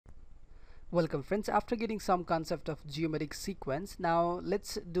Welcome friends, after getting some concept of geometric sequence, now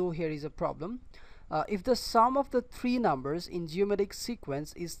let's do here is a problem. If the sum of the three numbers in geometric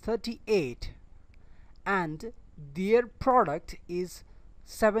sequence is 38 and their product is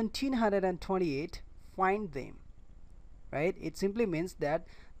 1728, find them. Right? It simply means that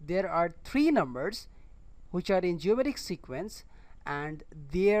there are three numbers which are in geometric sequence and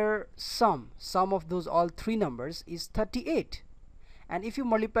their sum of those all three numbers is 38. And if you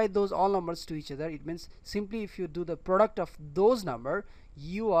multiply those all numbers to each other, it means simply if you do the product of those number,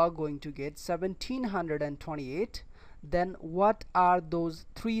 you are going to get 1728. Then what are those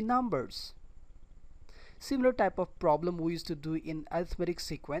three numbers? Similar type of problem we used to do in arithmetic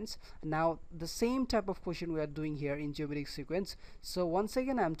sequence. Now the same type of question we are doing here in geometric sequence. So once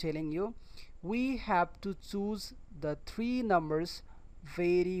again I'm telling you, we have to choose the three numbers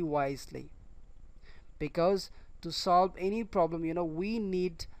very wisely, because to solve any problem, we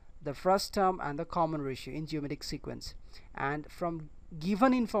need the first term and the common ratio in geometric sequence, and from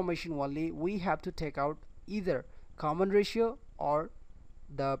given information only we have to take out either common ratio or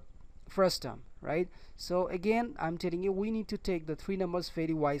the first term, right? So again I'm telling you, we need to take the three numbers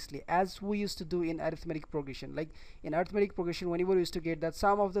very wisely, as we used to do in arithmetic progression. Like in arithmetic progression, whenever we used to get that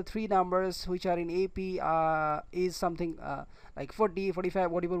sum of the three numbers which are in AP is something like 40, 45,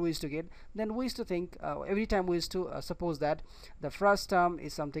 whatever we used to get, then we used to think every time we used to suppose that the first term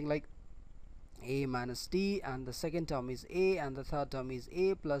is something like a minus d, and the second term is a, and the third term is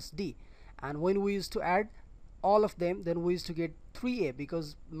a plus d. And when we used to add all of them, then we used to get 3a,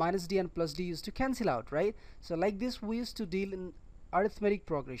 because minus d and plus d used to cancel out, right? So like this we used to deal in arithmetic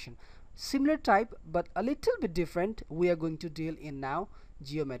progression. Similar type but a little bit different we are going to deal in now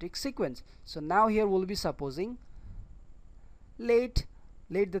geometric sequence. So now here we'll be supposing, let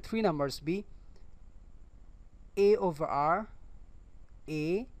the three numbers be a over r,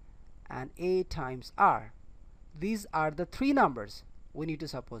 a, and a times r. These are the three numbers we need to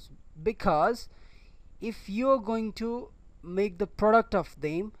suppose, because if you're going to make the product of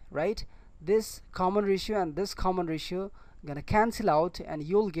them, right, this common ratio and this common ratio gonna cancel out and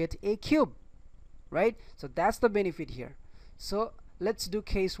you'll get a cube, right? So that's the benefit here. So let's do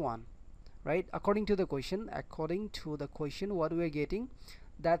case one, right? According to the question, what we're getting,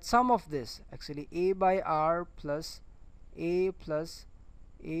 that sum of this actually a by r plus a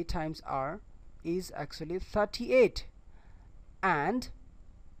times r is actually 38, and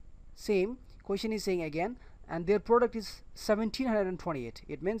same question is saying again, and their product is 1728.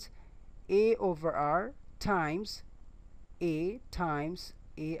 It means a over r times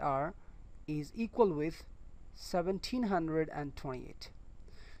ar is equal with 1728.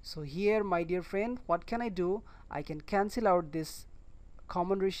 So here, my dear friend, what can I do? I can cancel out this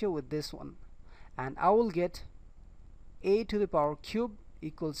common ratio with this one, and I will get a to the power cube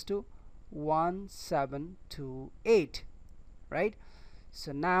equals to 1728, right?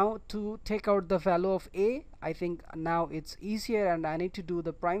 So now to take out the value of a, I think now it's easier, and I need to do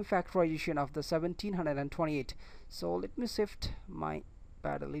the prime factorization of the 1728. So let me shift my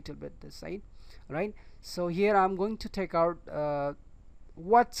pad a little bit this side, right? So here I'm going to take out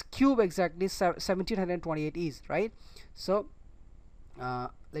what's cube exactly 1728 is, right? So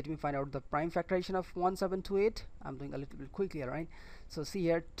let me find out the prime factorization of 1728. I'm doing a little bit quickly, right? So see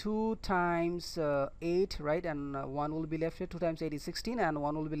here, 2 times 8, right, and 1 will be left here. 2 times 8 is 16, and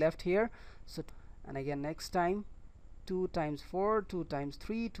 1 will be left here. So and again next time, 2 times 4, 2 times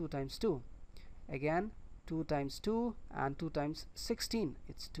 3, 2 times 2, again 2 times 2, and 2 times 16,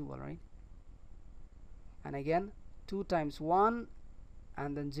 it's 2, all right. And again 2 times 1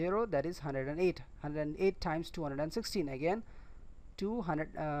 and then 0, that is 108. 108 times 216, again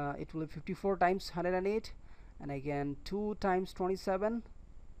 200, it will be 54 times 108, and again 2 times 27,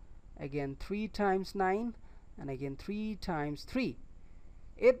 again 3 times 9, and again 3 times 3.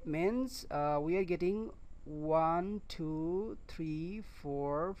 It means we are getting 1 2 3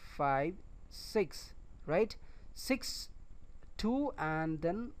 4 5 6, right? 6 2 and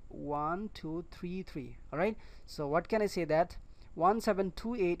then 1 2 3 3, all right. So what can I say? That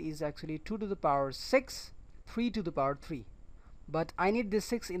 1728 is actually 2 to the power 6, 3 to the power 3, but I need this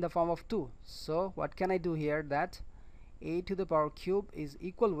 6 in the form of 2. So what can I do here? That a to the power cube is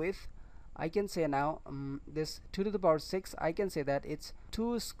equal with, I can say now, this 2 to the power 6, I can say that it's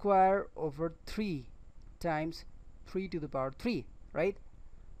 2 square over 3 times 3 to the power 3, right?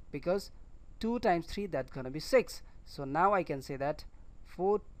 Because 2 times 3, that's gonna be 6. So now I can say that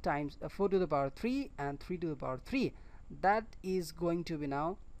 4 times 4 to the power 3 and 3 to the power 3, that is going to be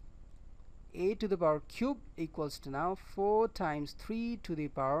now a to the power cube equals to now 4 times 3 to the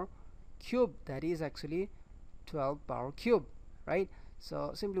power cube, that is actually 12 power cube, right?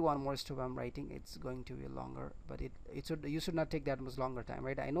 So simply one more step I'm writing. It's going to be longer, but you should not take that much longer time,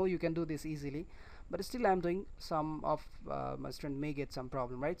 right? I know you can do this easily, but still I'm doing, some of my student may get some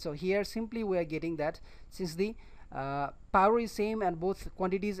problem, right? So here simply we are getting that since the power is same and both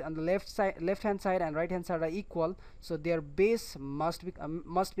quantities on the left hand side and right hand side are equal, so their base must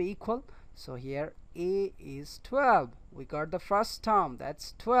be equal. So here a is 12. We got the first term,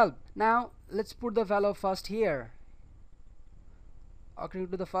 that's 12. Now let's put the value first here. According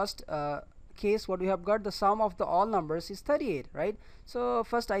to the first case, what we have got, the sum of the all numbers is 38, right? So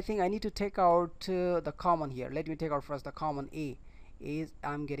first I think I need to take out the common here. Let me take out first the common a. Is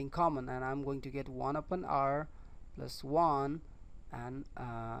I'm getting common, and I'm going to get 1 upon r plus 1 and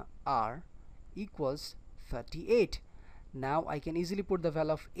r equals 38. Now I can easily put the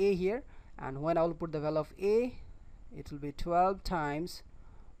value of a here, and when I will put the value of a, it will be 12 times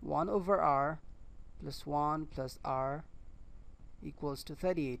 1 over r plus 1 plus r equals to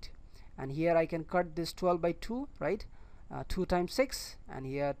 38. And here I can cut this 12 by 2, right? 2 times 6, and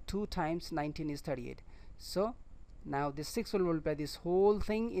here 2 times 19 is 38. So now this 6 will multiply this whole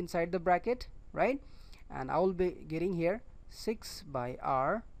thing inside the bracket, right? And I will be getting here 6 by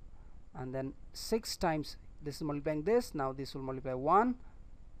r, and then 6 times this is multiplying this, now this will multiply 1,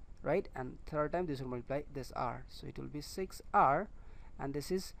 right? And third time this will multiply this r, so it will be 6r, and this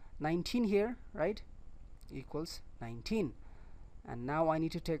is 19 here, right? Equals 19. And now I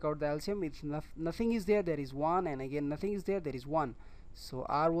need to take out the LCM. If nothing is there, there is 1, and again nothing is there, there is 1. So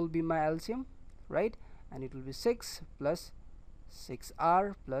r will be my LCM, right? And it will be 6 plus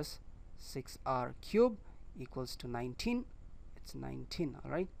 6r plus 6r cube equals to 19. It's 19,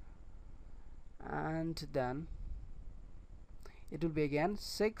 alright? And then it will be again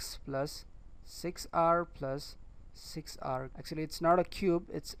 6 plus 6r plus 6r. Actually it's not a cube,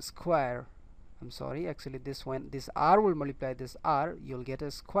 it's square. I'm sorry, actually this r will multiply this r, you'll get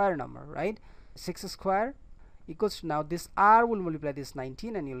a square number, right? 6 square equals to, now this r will multiply this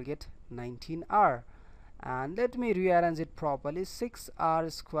 19 and you'll get 19r. And let me rearrange it properly.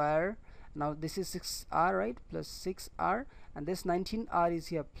 6r square, now this is 6r, right, plus 6r, and this 19r is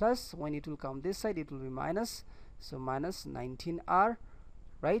here plus. When it will come this side, it will be minus, so minus 19r,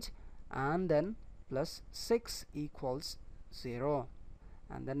 right? And then plus 6 equals 0.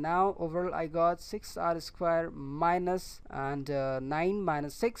 And then now overall I got 6r square minus, and 9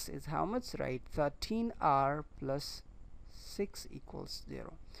 minus 6 is how much, right? 13r plus 6 equals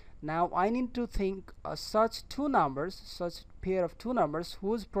 0. Now I need to think such two numbers, such pair of two numbers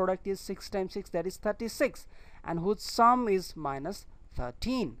whose product is 6 times 6, that is 36, and whose sum is minus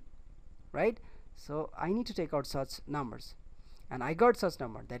 13, right? So I need to take out such numbers, and I got such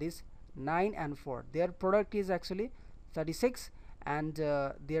number, that is 9 and 4. Their product is actually 36, and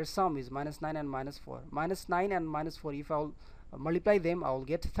their sum is minus 9 and minus 4. Minus 9 and minus 4, if I'll multiply them, I'll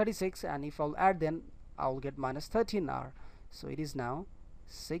get 36, and if I'll add them, I'll get minus 13r. So it is now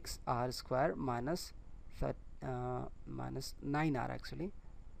 6r square minus 9r, actually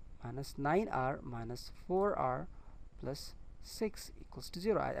minus 9r minus 4r plus 6 equals to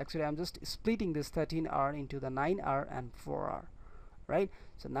 0. Actually I'm just splitting this 13r into the 9r and 4r, right?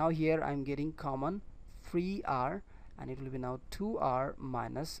 So now here I'm getting common 3r, and it will be now 2r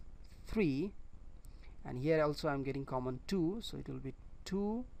minus 3, and here also I'm getting common 2, so it will be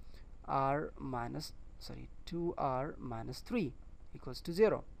 2r minus 3 equals to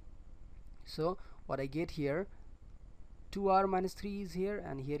 0. So what I get here, 2r minus 3 is here,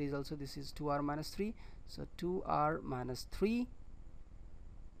 and here is also, this is 2r minus 3, so 2r minus 3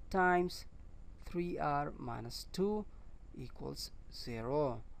 times 3r minus 2 equals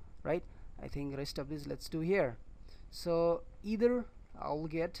 0, right? I think rest of this let's do here. So either I'll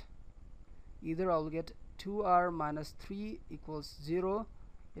get 2r minus 3 equals 0,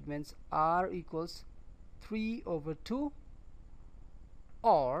 it means r equals 3 over 2,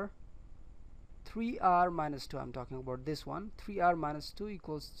 or 3r minus 2, I'm talking about this one, 3r minus 2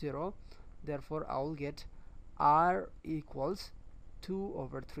 equals 0, therefore I'll get r equals 2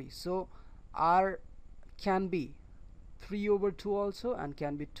 over 3. So r can be 3 over 2 also, and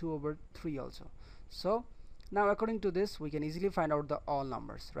can be 2 over 3 also. So now according to this we can easily find out the all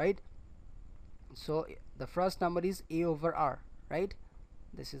numbers, right? So the first number is a over r, right?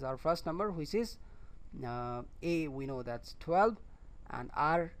 This is our first number, which is a, we know that's 12, and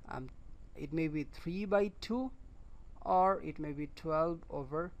r, it may be 3 by 2, or it may be 12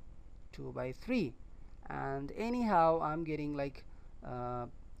 over 2 by 3, and anyhow I'm getting like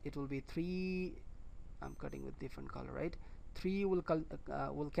it will be 3, I'm cutting with different color, right? 3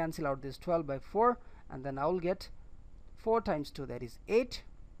 will cancel out this 12 by 4, and then I will get 4 times 2, that is 8,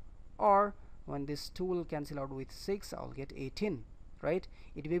 or when this 2 will cancel out with 6, I'll get 18, right?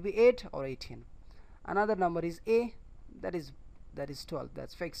 It may be 8 or 18. Another number is a, that is 12,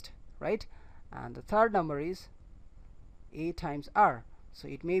 that's fixed, right? And the third number is a times r, so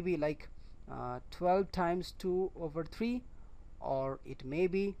it may be like 12 times 2 over 3, or it may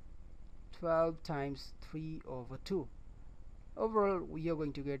be 12 times 3 over 2. Overall we are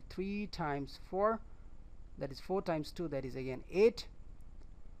going to get 3 times 4, that is 4 times 2, that is again 8,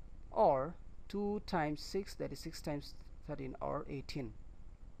 or 2 times 6, that is 6 times 13, or 18,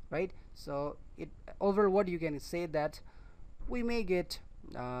 right? So it overall what you can say that we may get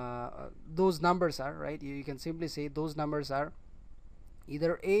those numbers are, right, you can simply say those numbers are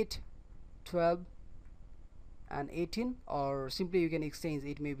either 8, 12 and 18, or simply you can exchange,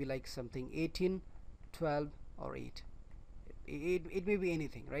 it may be like something 18, 12 or 8. It may be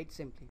anything, right? Simply